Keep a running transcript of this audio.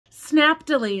SNAP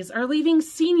delays are leaving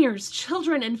seniors,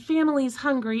 children, and families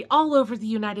hungry all over the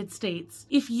United States.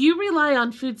 If you rely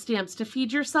on food stamps to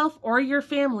feed yourself or your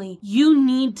family, you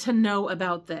need to know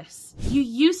about this. You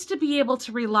used to be able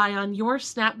to rely on your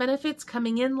SNAP benefits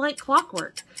coming in like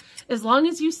clockwork. As long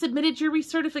as you submitted your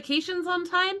recertifications on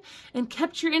time and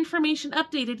kept your information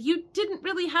updated, you didn't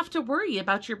really have to worry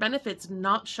about your benefits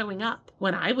not showing up.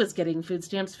 When I was getting food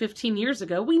stamps 15 years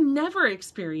ago, we never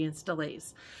experienced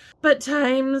delays. But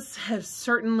times have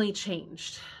certainly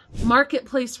changed.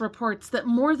 Marketplace reports that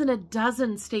more than a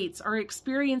dozen states are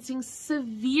experiencing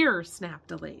severe SNAP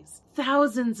delays.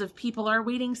 Thousands of people are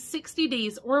waiting 60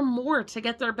 days or more to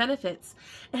get their benefits,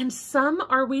 and some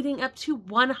are waiting up to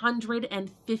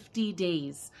 150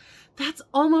 days. That's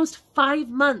almost 5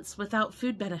 months without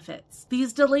food benefits.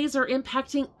 These delays are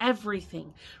impacting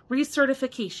everything: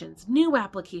 recertifications, new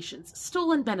applications,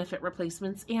 stolen benefit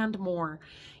replacements, and more.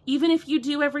 Even if you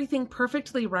do everything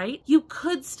perfectly right, you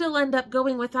could still end up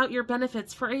going without your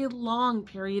benefits for a long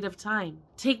period of time.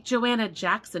 Take Joanna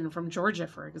Jackson from Georgia,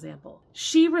 for example.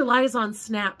 She relies on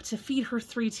SNAP to feed her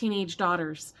 3 teenage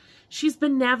daughters. She's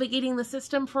been navigating the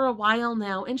system for a while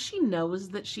now, and she knows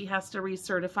that she has to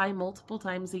recertify multiple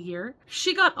times a year.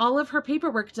 She got all of her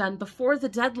paperwork done before the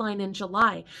deadline in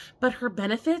July, but her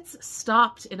benefits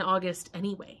stopped in August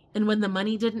anyway. And when the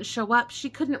money didn't show up, she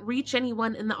couldn't reach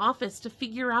anyone in the office to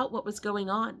figure out what was going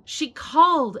on. She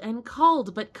called and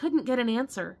called, but couldn't get an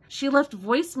answer. She left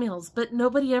voicemails, but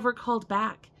nobody ever called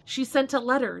back. She sent a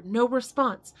letter, no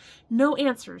response, no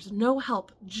answers, no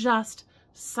help, just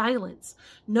silence.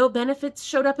 No benefits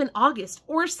showed up in August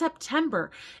or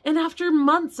September, and after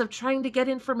months of trying to get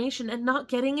information and not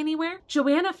getting anywhere,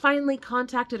 Joanna finally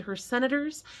contacted her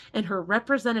senators and her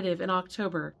representative in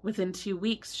October. Within 2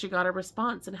 weeks, she got a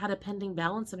response and had a pending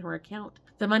balance in her account.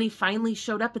 The money finally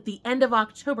showed up at the end of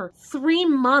October, 3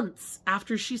 months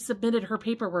after she submitted her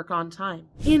paperwork on time.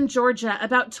 In Georgia,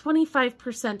 about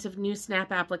 25% of new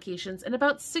SNAP applications and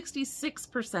about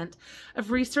 66% of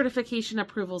recertification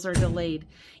approvals are delayed.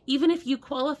 Even if you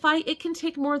qualify, it can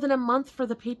take more than a month for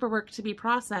the paperwork to be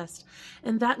processed.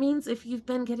 And that means if you've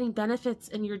been getting benefits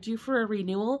and you're due for a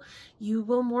renewal, you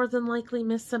will more than likely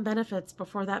miss some benefits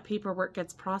before that paperwork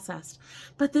gets processed.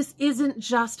 But this isn't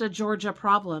just a Georgia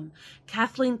problem.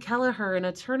 Kathleen Kelleher, an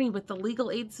attorney with the Legal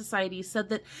Aid Society, said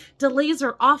that delays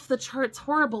are off the charts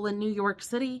horrible in New York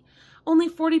City. Only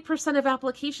 40% of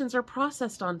applications are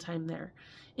processed on time there.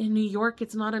 In New York,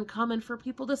 it's not uncommon for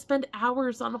people to spend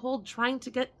hours on hold trying to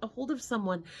get a hold of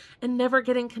someone and never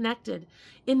getting connected.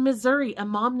 In Missouri, a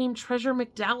mom named Treasure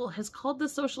McDowell has called the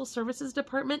Social Services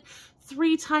Department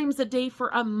 3 times a day for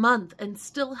a month and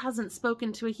still hasn't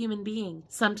spoken to a human being.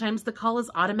 Sometimes the call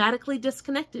is automatically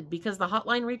disconnected because the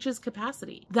hotline reaches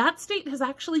capacity. That state has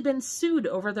actually been sued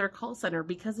over their call center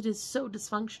because it is so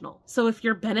dysfunctional. So if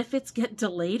your benefits get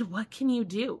delayed, what can you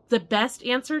do? The best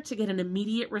answer to get an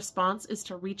immediate response is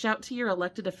to reach out to your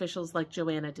elected officials like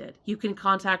Joanna did. You can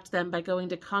contact them by going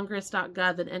to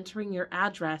congress.gov and entering your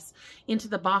address into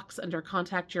the box under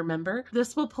Contact Your Member.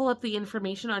 This will pull up the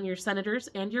information on your senators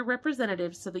and your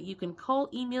representatives so that you can call,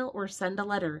 email, or send a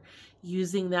letter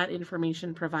using that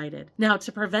information provided. Now,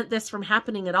 to prevent this from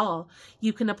happening at all,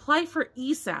 you can apply for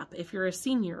ESAP if you're a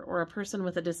senior or a person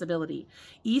with a disability.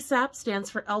 ESAP stands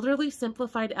for Elderly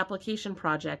Simplified Application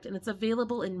Project, and it's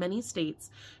available in many states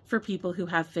for people who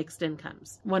have fixed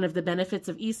incomes. One of the benefits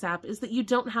of ESAP is that you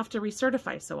don't have to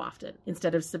recertify so often.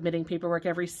 Instead of submitting paperwork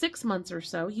every 6 months or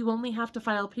so, you only have to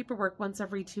file paperwork once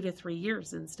every 2 to 3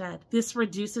 years instead. This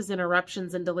reduces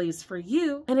interruptions and delays for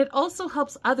you, and it also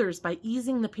helps others by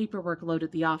easing the paperwork load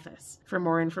at the office. For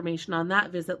more information on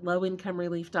that, visit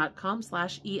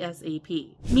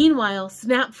lowincomerelief.com/ESAP. Meanwhile,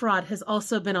 SNAP fraud has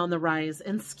also been on the rise,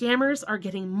 and scammers are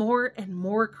getting more and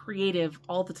more creative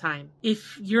all the time.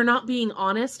 If you're not being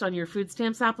honest on your food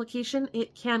stamps application,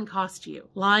 it can cost you.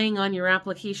 Lying on your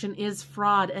application is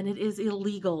fraud, and it is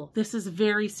illegal. This is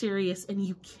very serious, and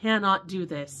you cannot do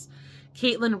this.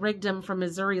 Caitlin Rigdon from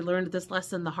Missouri learned this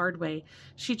lesson the hard way.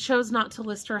 She chose not to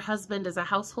list her husband as a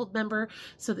household member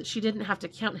so that she didn't have to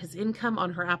count his income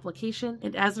on her application,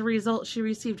 and as a result, she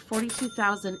received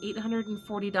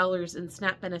 $42,840 in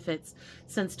SNAP benefits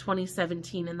since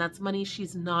 2017, and that's money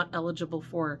she's not eligible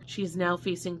for. She is now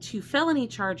facing 2 felony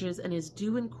charges and is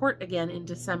due in court again in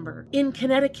December. In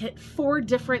Connecticut, 4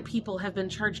 different people have been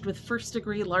charged with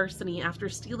first-degree larceny after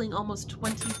stealing almost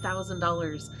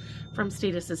 $20,000 from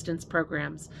state assistance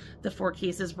programs. The 4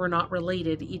 cases were not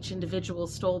related. Each individual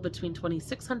stole between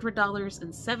 $2,600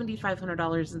 and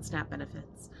 $7,500 in SNAP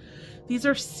benefits. These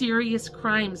are serious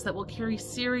crimes that will carry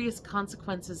serious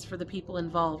consequences for the people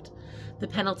involved. The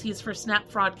penalties for SNAP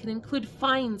fraud can include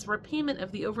fines, repayment of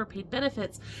the overpaid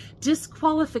benefits,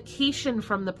 disqualification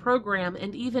from the program,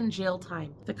 and even jail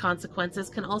time. The consequences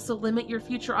can also limit your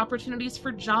future opportunities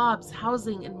for jobs,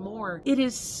 housing, and more. It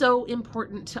is so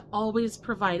important to always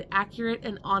provide accurate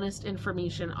and honest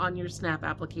information on your SNAP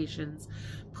applications.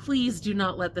 Please do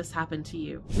not let this happen to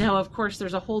you. Now, of course,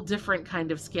 there's a whole different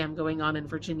kind of scam going on in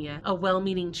Virginia. A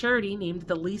well-meaning charity named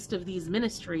the Least of These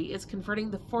Ministry is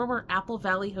converting the former Apple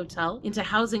Valley Hotel into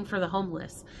housing for the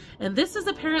homeless. And this has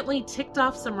apparently ticked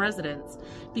off some residents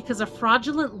because a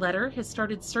fraudulent letter has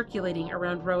started circulating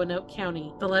around Roanoke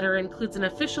County. The letter includes an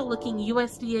official-looking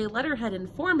USDA letterhead and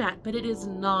format, but it is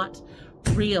not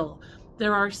real.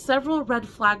 There are several red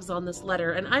flags on this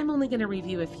letter, and I'm only going to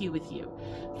review a few with you.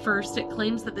 First, it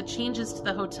claims that the changes to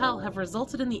the hotel have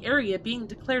resulted in the area being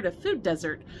declared a food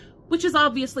desert, which is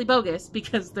obviously bogus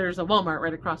because there's a Walmart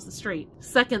right across the street.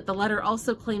 Second, the letter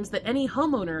also claims that any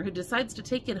homeowner who decides to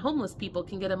take in homeless people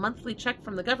can get a monthly check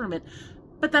from the government,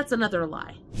 but that's another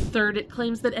lie. Third, it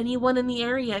claims that anyone in the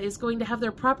area is going to have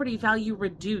their property value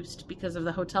reduced because of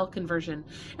the hotel conversion,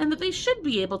 and that they should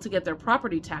be able to get their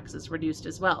property taxes reduced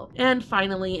as well. And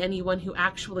finally, anyone who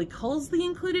actually calls the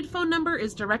included phone number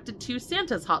is directed to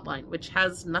Santa's hotline, which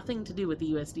has nothing to do with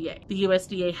the USDA. The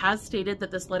USDA has stated that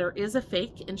this letter is a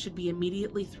fake and should be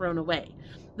immediately thrown away.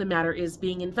 The matter is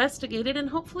being investigated, and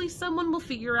hopefully someone will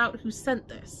figure out who sent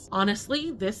this.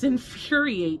 Honestly, this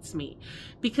infuriates me,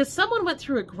 because someone went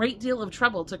through a great deal of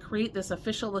trouble to create this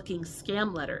official-looking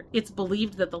scam letter. It's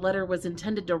believed that the letter was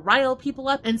intended to rile people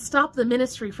up and stop the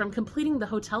ministry from completing the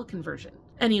hotel conversion.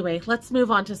 Anyway, let's move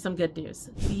on to some good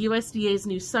news. The USDA's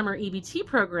new summer EBT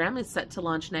program is set to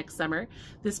launch next summer.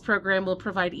 This program will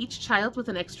provide each child with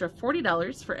an extra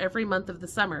 $40 for every month of the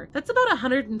summer. That's about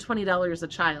 $120 a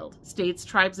child. States,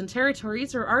 tribes, and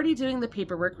territories are already doing the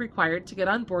paperwork required to get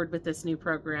on board with this new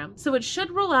program, so it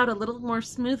should roll out a little more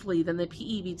smoothly than the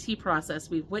PEBT process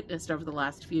we've witnessed over the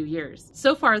last few years.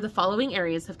 So far, the following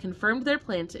areas have confirmed their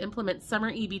plan to implement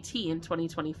summer EBT in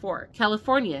 2024.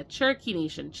 California, Cherokee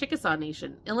Nation, Chickasaw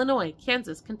Nation, Illinois,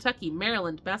 Kansas, Kentucky,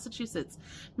 Maryland, Massachusetts,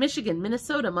 Michigan,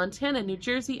 Minnesota, Montana, New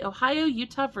Jersey, Ohio,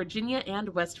 Utah, Virginia, and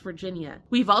West Virginia.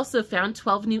 We've also found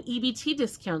 12 new EBT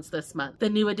discounts this month. The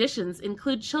new additions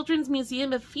include Children's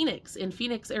Museum of Phoenix in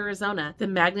Phoenix, Arizona, the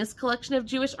Magnus Collection of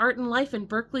Jewish Art and Life in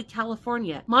Berkeley,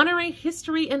 California, Monterey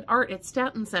History and Art at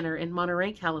Stanton Center in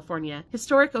Monterey, California,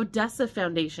 Historic Odessa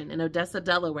Foundation in Odessa,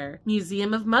 Delaware,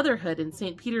 Museum of Motherhood in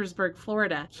St. Petersburg,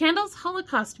 Florida, Candles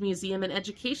Holocaust Museum and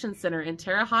Education Center in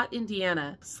Terre Haute,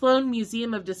 Indiana, Sloan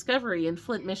Museum of Discovery in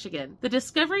Flint, Michigan, the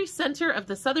Discovery Center of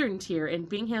the Southern Tier in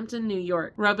Binghamton, New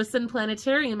York, Robeson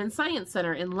Planetarium and Science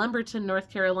Center in Lumberton, North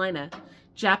Carolina,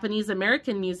 Japanese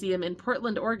American Museum in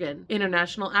Portland, Oregon,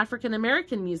 International African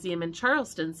American Museum in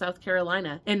Charleston, South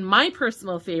Carolina, and my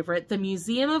personal favorite, the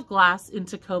Museum of Glass in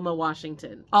Tacoma,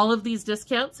 Washington. All of these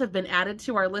discounts have been added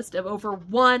to our list of over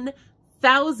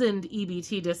 1,000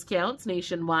 EBT discounts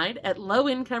nationwide at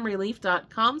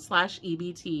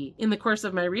lowincomerelief.com/EBT. In the course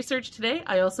of my research today,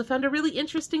 I also found a really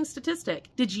interesting statistic.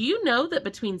 Did you know that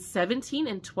between 17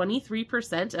 and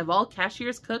 23% of all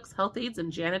cashiers, cooks, health aides,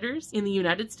 and janitors in the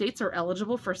United States are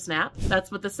eligible for SNAP?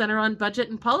 That's what the Center on Budget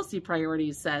and Policy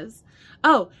Priorities says.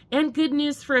 Oh, and good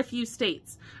news for a few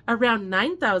states. Around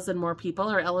 9,000 more people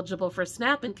are eligible for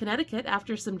SNAP in Connecticut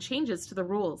after some changes to the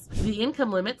rules. The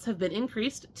income limits have been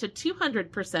increased to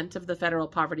 200% of the federal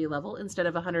poverty level instead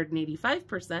of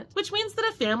 185%, which means that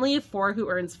a family of 4 who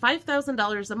earns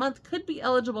 $5,000 a month could be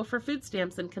eligible for food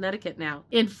stamps in Connecticut now.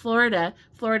 In Florida,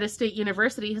 Florida State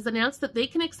University has announced that they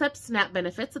can accept SNAP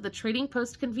benefits at the Trading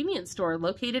Post convenience store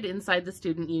located inside the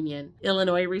student union.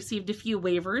 Illinois received a few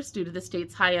waivers due to the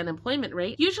state's high unemployment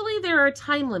rate. Usually there are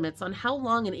time limits on how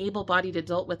long an able-bodied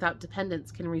adult without dependents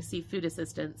can receive food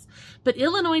assistance, but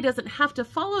Illinois doesn't have to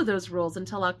follow those rules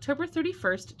until October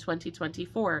 31st,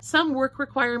 2024. Some work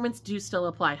requirements do still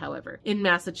apply, however. In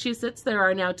Massachusetts, there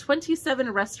are now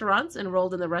 27 restaurants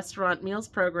enrolled in the Restaurant Meals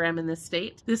Program in this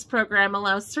state. This program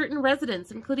allows certain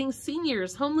residents, including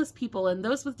seniors, homeless people, and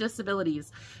those with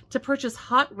disabilities, to purchase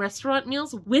hot restaurant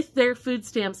meals with their food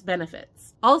stamps benefits.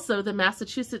 Also, the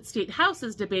Massachusetts State House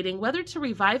is debating whether to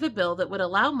revive a bill that would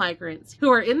allow migrants who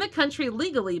are in the country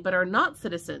legally but are not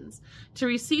citizens to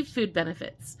receive food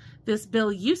benefits. This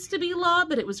bill used to be law,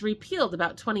 but it was repealed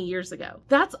about 20 years ago.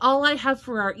 That's all I have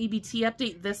for our EBT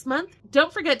update this month.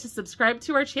 Don't forget to subscribe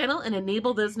to our channel and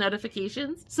enable those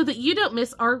notifications so that you don't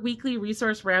miss our weekly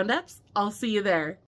resource roundups. I'll see you there.